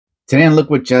Today on Look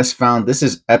What Just Found, this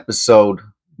is episode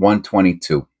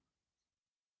 122.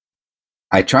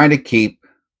 I try to keep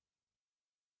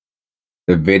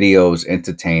the videos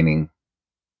entertaining.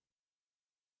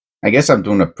 I guess I'm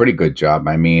doing a pretty good job.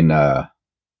 I mean, the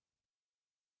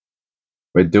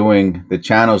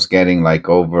channel's getting like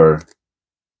over,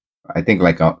 I think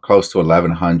like close to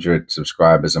 1,100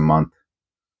 subscribers a month.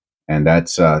 And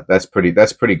that's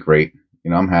pretty great.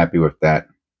 You know, I'm happy with that.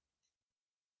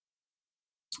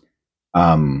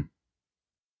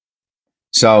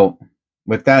 So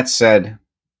with that said,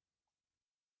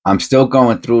 I'm still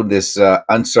going through this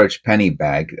unsearched penny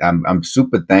bag. I'm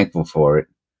super thankful for it.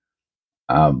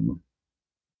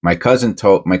 My cousin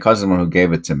who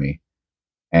gave it to me,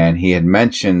 and he had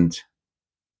mentioned,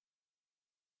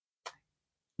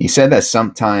 he said that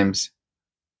sometimes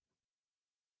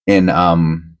in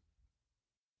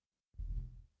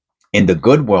the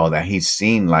good world that he's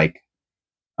seen like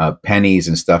pennies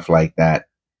and stuff like that,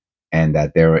 and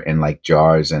that they were in like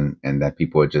jars, and that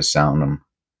people would just sound them,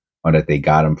 or that they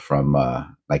got them from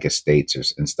like estates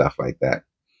and stuff like that.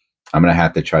 I'm gonna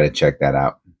have to try to check that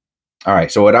out. All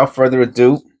right, so without further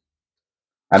ado,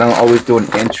 I don't always do an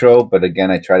intro, but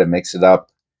again, I try to mix it up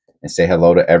and say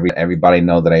hello to everybody.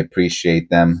 Know that I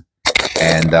appreciate them,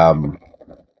 and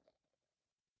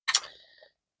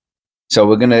so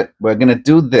we're gonna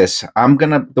do this.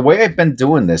 The way I've been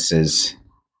doing this is,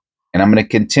 and I'm gonna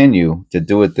continue to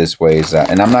do it this way, is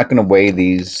and I'm not gonna weigh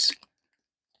these.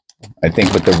 I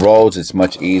think with the rolls it's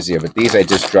much easier, but these I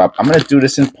just dropped. I'm gonna do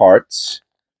this in parts.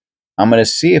 I'm gonna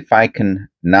see if I can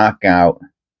knock out.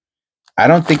 I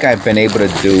don't think I've been able to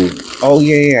do. Oh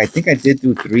yeah, I think I did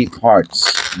do 3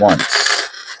 parts once.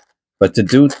 But to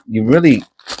do, you really,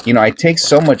 I take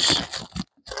so much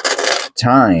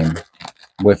time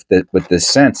with the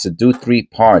sense to do 3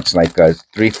 parts, like 3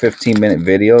 15-minute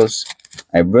videos.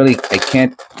 I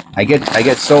can't. I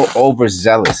get so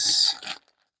overzealous,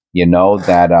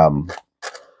 that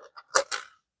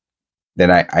that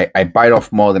I bite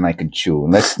off more than I can chew.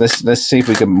 Let's see if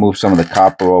we can move some of the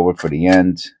copper over for the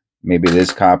end. Maybe it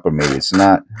is copper, maybe it's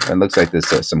not. It looks like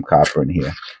there's some copper in here.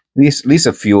 At least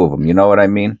a few of them. You know what I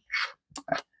mean?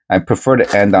 I prefer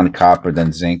to end on copper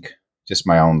than zinc. Just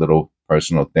my own little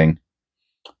personal thing.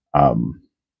 All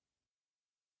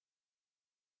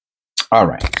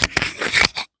right.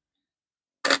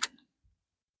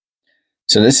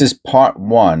 So this is part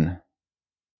 1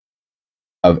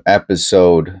 of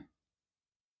episode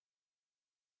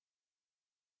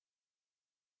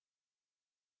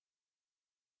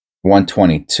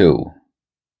 122.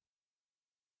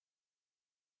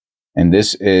 And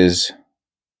this is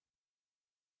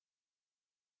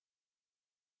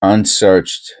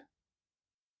unsearched.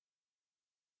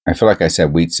 I feel like I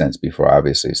said wheat cents before.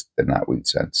 Obviously, they're not wheat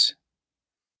cents.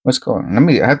 What's going on?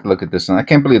 I have to look at this one. I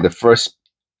can't believe the first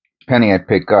penny I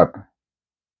pick up,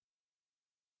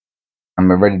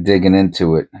 I'm already digging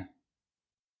into it.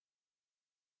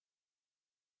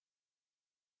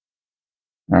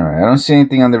 All right, I don't see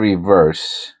anything on the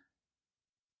reverse.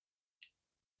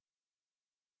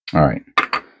 All right,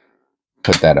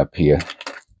 put that up here.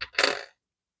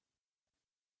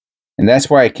 And that's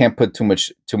why I can't put too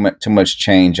much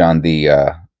change on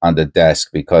the desk,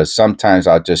 because sometimes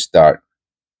I'll just start.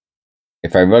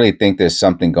 If I really think there's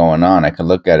something going on, I can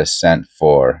look at a cent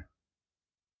for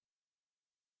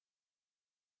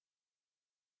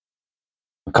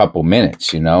a couple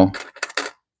minutes, And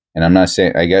I'm not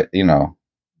saying I get,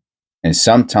 and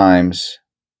sometimes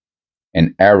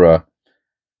an error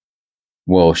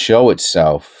will show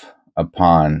itself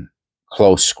upon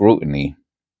close scrutiny.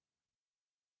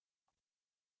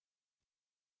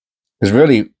 Because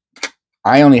really,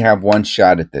 I only have one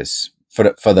shot at this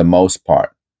for the most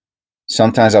part.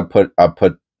 Sometimes I'll put a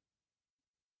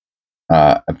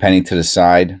penny to the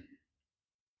side,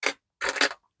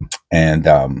 and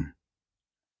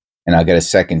I'll get a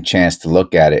second chance to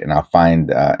look at it, and I'll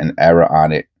find an error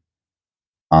on it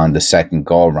on the second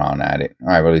go around at it.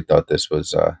 I really thought this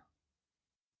was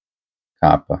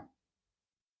copper.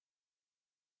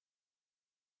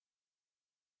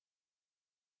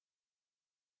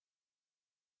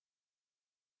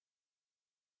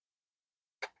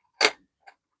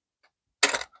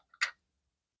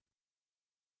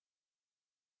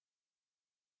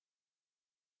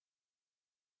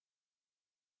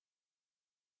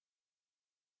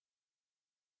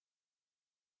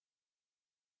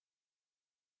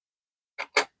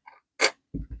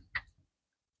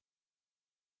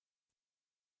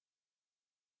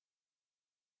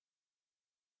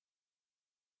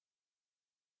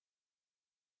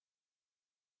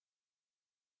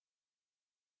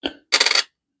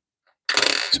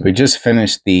 So we just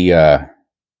finished the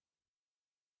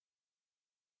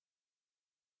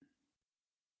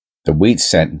the wheat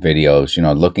cent videos, you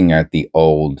know, looking at the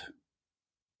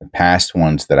past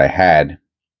ones that I had.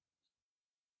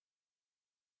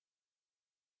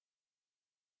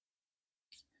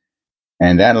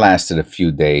 And that lasted a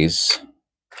few days.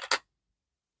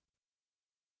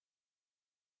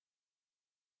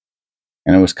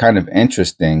 And it was kind of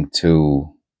interesting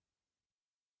to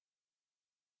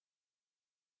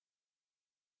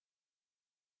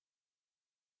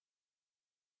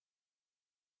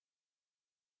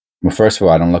well, first of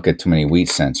all, I don't look at too many wheat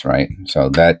cents, right? So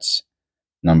that's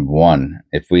number one.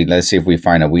 Let's see if we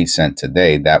find a wheat cent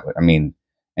today, and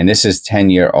this is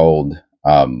 10-year-old.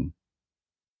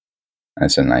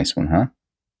 That's a nice one, huh?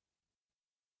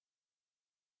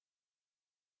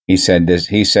 He said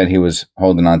he was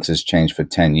holding on to his change for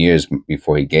 10 years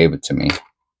before he gave it to me.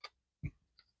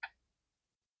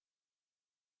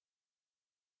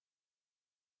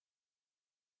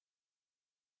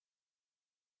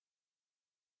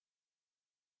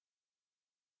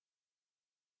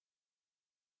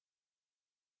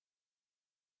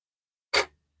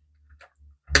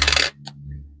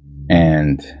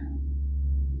 And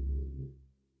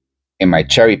in my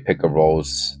cherry picker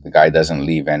rolls, the guy doesn't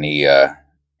leave any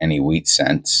wheat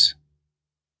cents.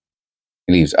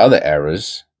 He leaves other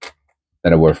errors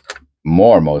that are worth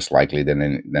more, most likely,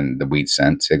 than the wheat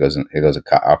cents. Here goes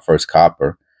our first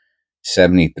copper,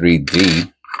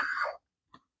 73D.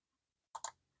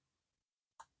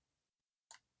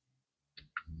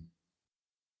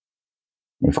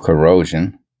 With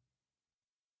corrosion.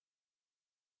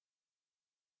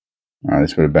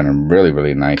 This would have been a really,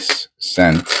 really nice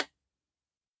cent.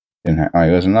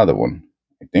 Here's another one.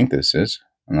 I think this is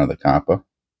another copper.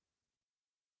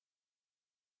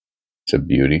 It's a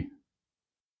beauty.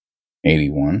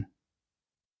 81.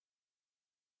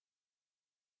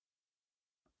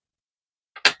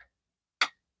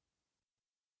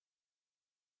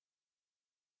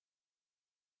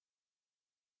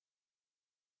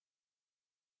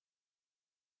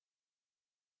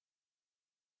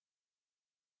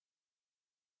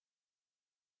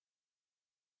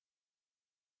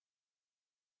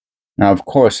 Now, of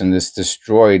course, in this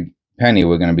destroyed penny,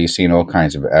 we're going to be seeing all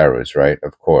kinds of errors, right?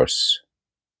 Of course.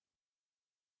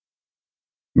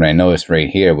 But I noticed right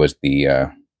here was the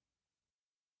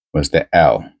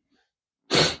L.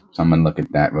 So I'm going to look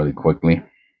at that really quickly.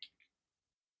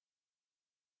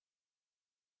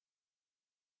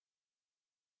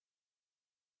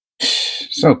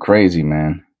 So crazy,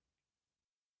 man.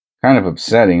 Kind of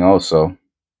upsetting also.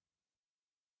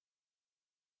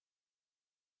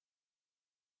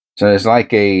 So it's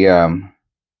like a, I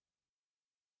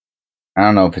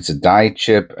don't know if it's a die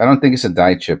chip. I don't think it's a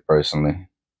die chip personally.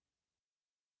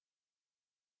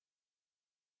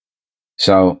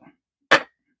 So,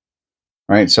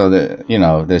 right. So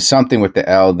there's something with the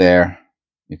L there.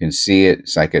 You can see it.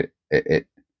 It's like it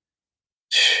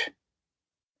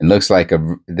looks like if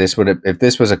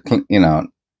this was a,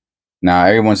 now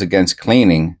everyone's against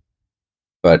cleaning,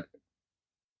 but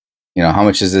how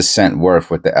much is this cent worth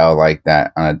with the L like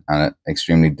that on an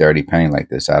extremely dirty penny like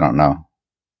this? I don't know.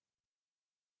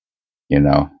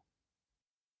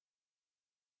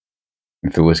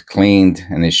 If it was cleaned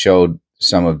and it showed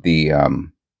some of the,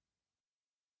 and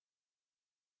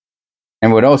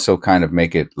would also kind of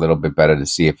make it a little bit better to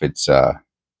see if it's, that's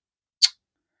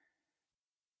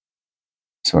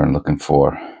what I'm looking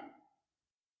for.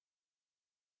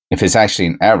 If it's actually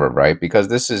an error, right? Because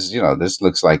this is, this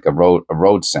looks like a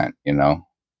road cent,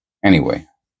 Anyway.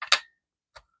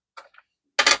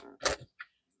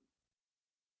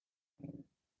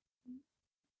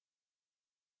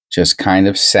 Just kind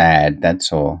of sad,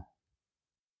 that's all.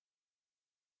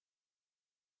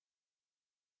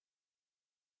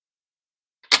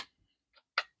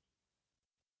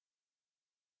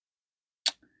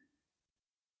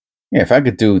 Yeah, if I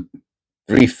could do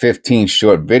 3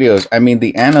 short videos, I mean,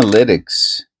 the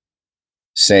analytics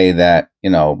say that,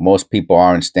 most people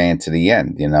aren't staying to the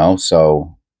end,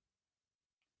 so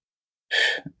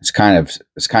it's kind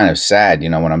of sad,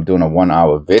 when I'm doing a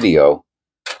 1-hour video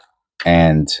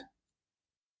and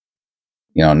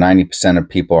 90% of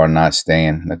people are not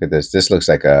staying. Look at this. This looks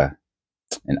like an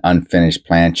unfinished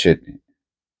planchet.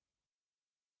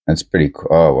 That's pretty cool.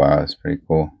 Oh wow, that's pretty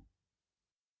cool.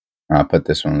 I'll put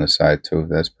this one on the side too.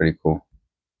 That's pretty cool.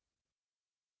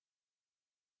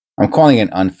 I'm calling it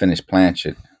unfinished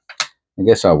planchet. I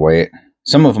guess I'll weigh it.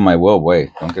 Some of them I will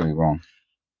weigh. Don't get me wrong.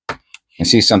 I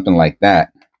see something like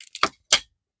that,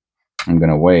 I'm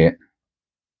gonna weigh it.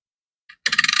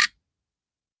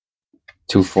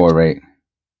 248.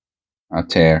 I'll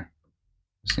tear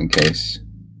just in case.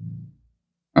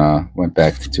 Went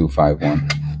back to 251.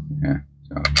 Yeah.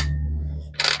 So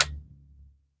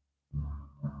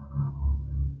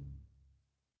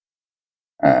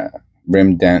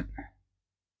rim dent.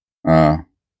 So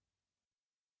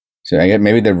I get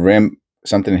maybe the rim,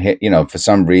 something hit, for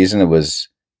some reason it was,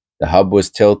 the hub was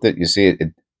tilted. You see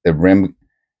it, the rim,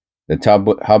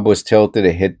 hub was tilted,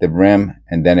 it hit the rim,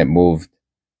 and then it moved.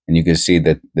 And you can see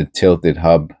the tilted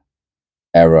hub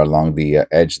error along the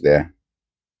edge there.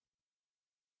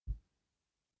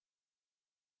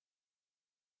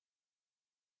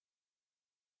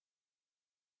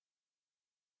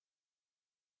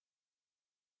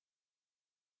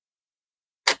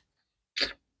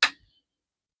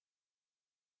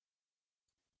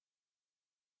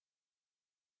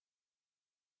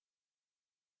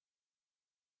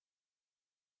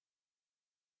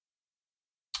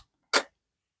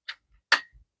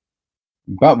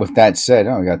 But with that said,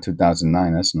 oh, we got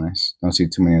 2009. That's nice. Don't see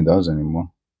too many of those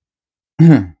anymore.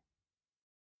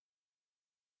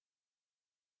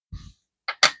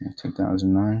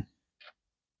 2009.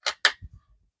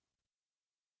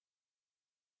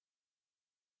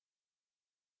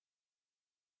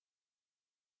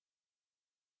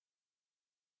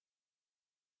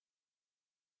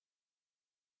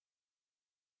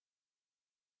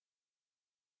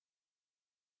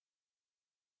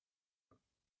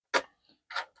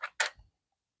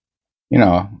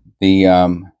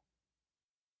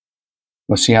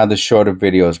 We'll see how the shorter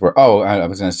videos were. Oh, I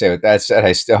was going to say, with that said,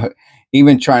 I still,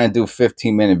 even trying to do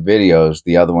 15-minute videos,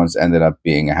 the other ones ended up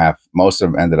being most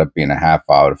of them ended up being a half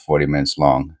hour to 40 minutes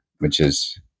long, which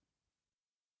is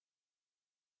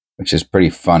pretty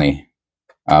funny.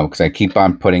 Because I keep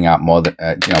on putting out more than,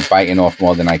 biting off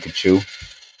more than I could chew.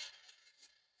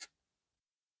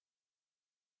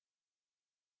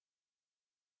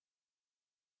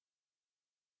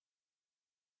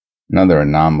 Another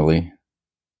anomaly.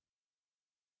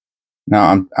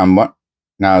 Now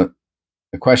now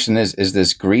the question is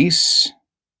this grease?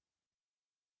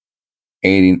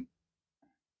 80.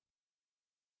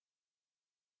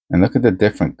 And look at the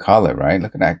different color, right?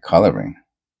 Look at that coloring.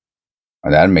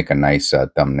 Oh, that'd make a nice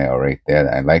thumbnail right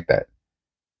there. I like that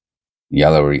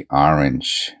yellowy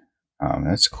orange.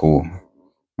 That's cool.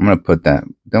 I'm gonna put that.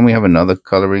 Then we have another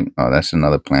coloring. Oh, that's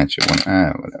another planchette one.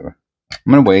 Whatever.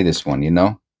 I'm gonna weigh this one.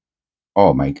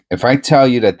 Oh my! If I tell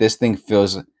you that this thing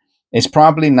feels, it's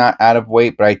probably not out of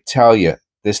weight, but I tell you,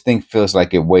 this thing feels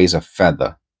like it weighs a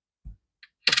feather.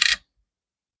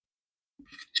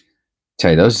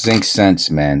 Tell you, those zinc cents,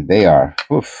 man, they are.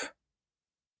 Oof.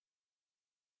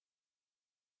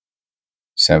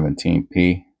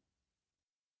 17p.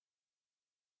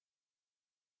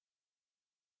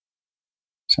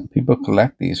 Some people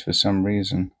collect these for some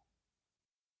reason.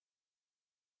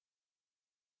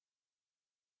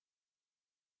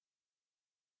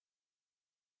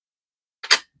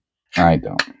 I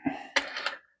don't.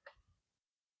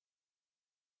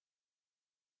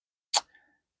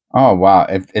 Oh wow!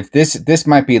 If this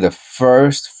might be the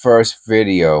first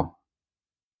video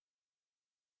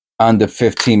under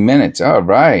 15 minutes. All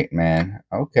right, man.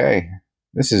 Okay,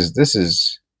 this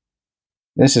is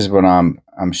what I'm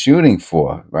shooting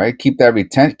for, right? Keep that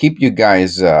retention. Keep you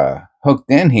guys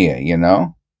hooked in here,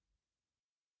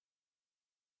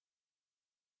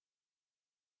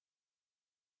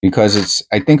 because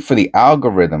I think for the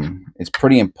algorithm, it's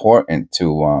pretty important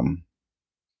to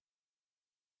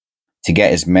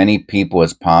get as many people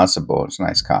as possible. It's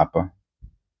nice copper.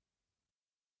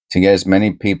 To get as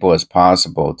many people as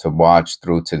possible to watch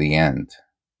through to the end.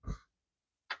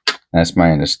 That's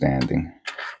my understanding.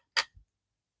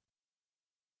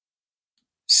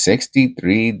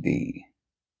 63D.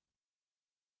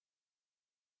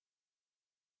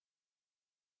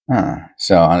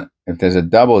 So if there's a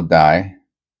double die,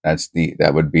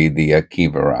 that would be the key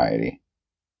variety.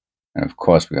 And of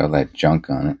course, we got that junk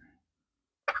on it.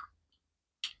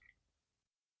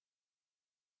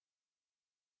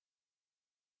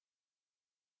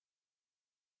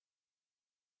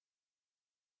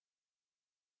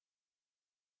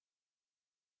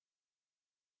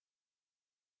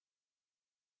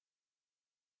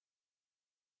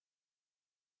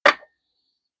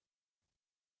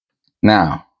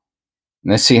 Now,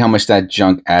 let's see how much that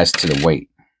junk adds to the weight.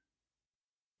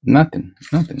 Nothing.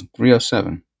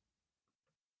 307.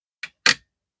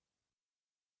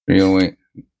 308.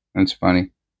 That's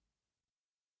funny.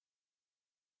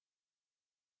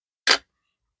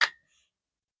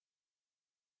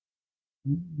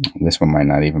 This one might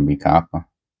not even be copper.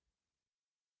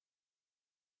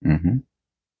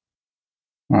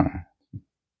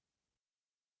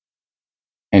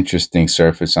 Interesting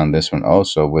surface on this one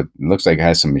also. Looks like it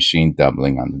has some machine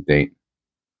doubling on the date.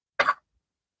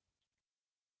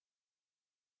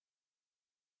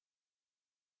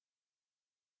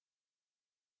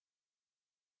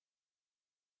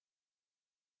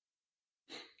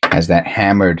 Has that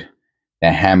hammered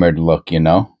look, you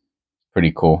know?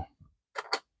 Pretty cool.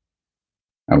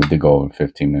 I would go over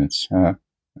 15 minutes.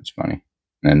 That's funny.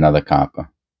 And another copper.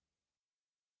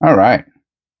 All right.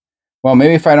 Well,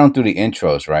 maybe if I don't do the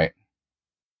intros, right?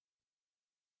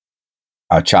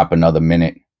 I'll chop another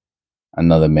minute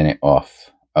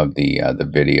off of the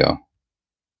video.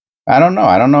 I don't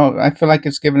know. I feel like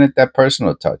it's giving it that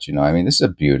personal touch, you know. I mean, this is a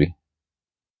beauty.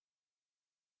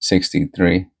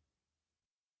 63.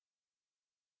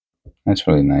 That's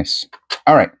really nice.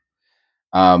 All right.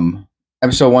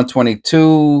 Episode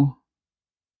 122,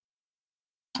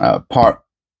 part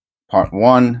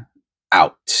 1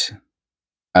 out.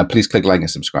 Please click like and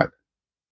subscribe.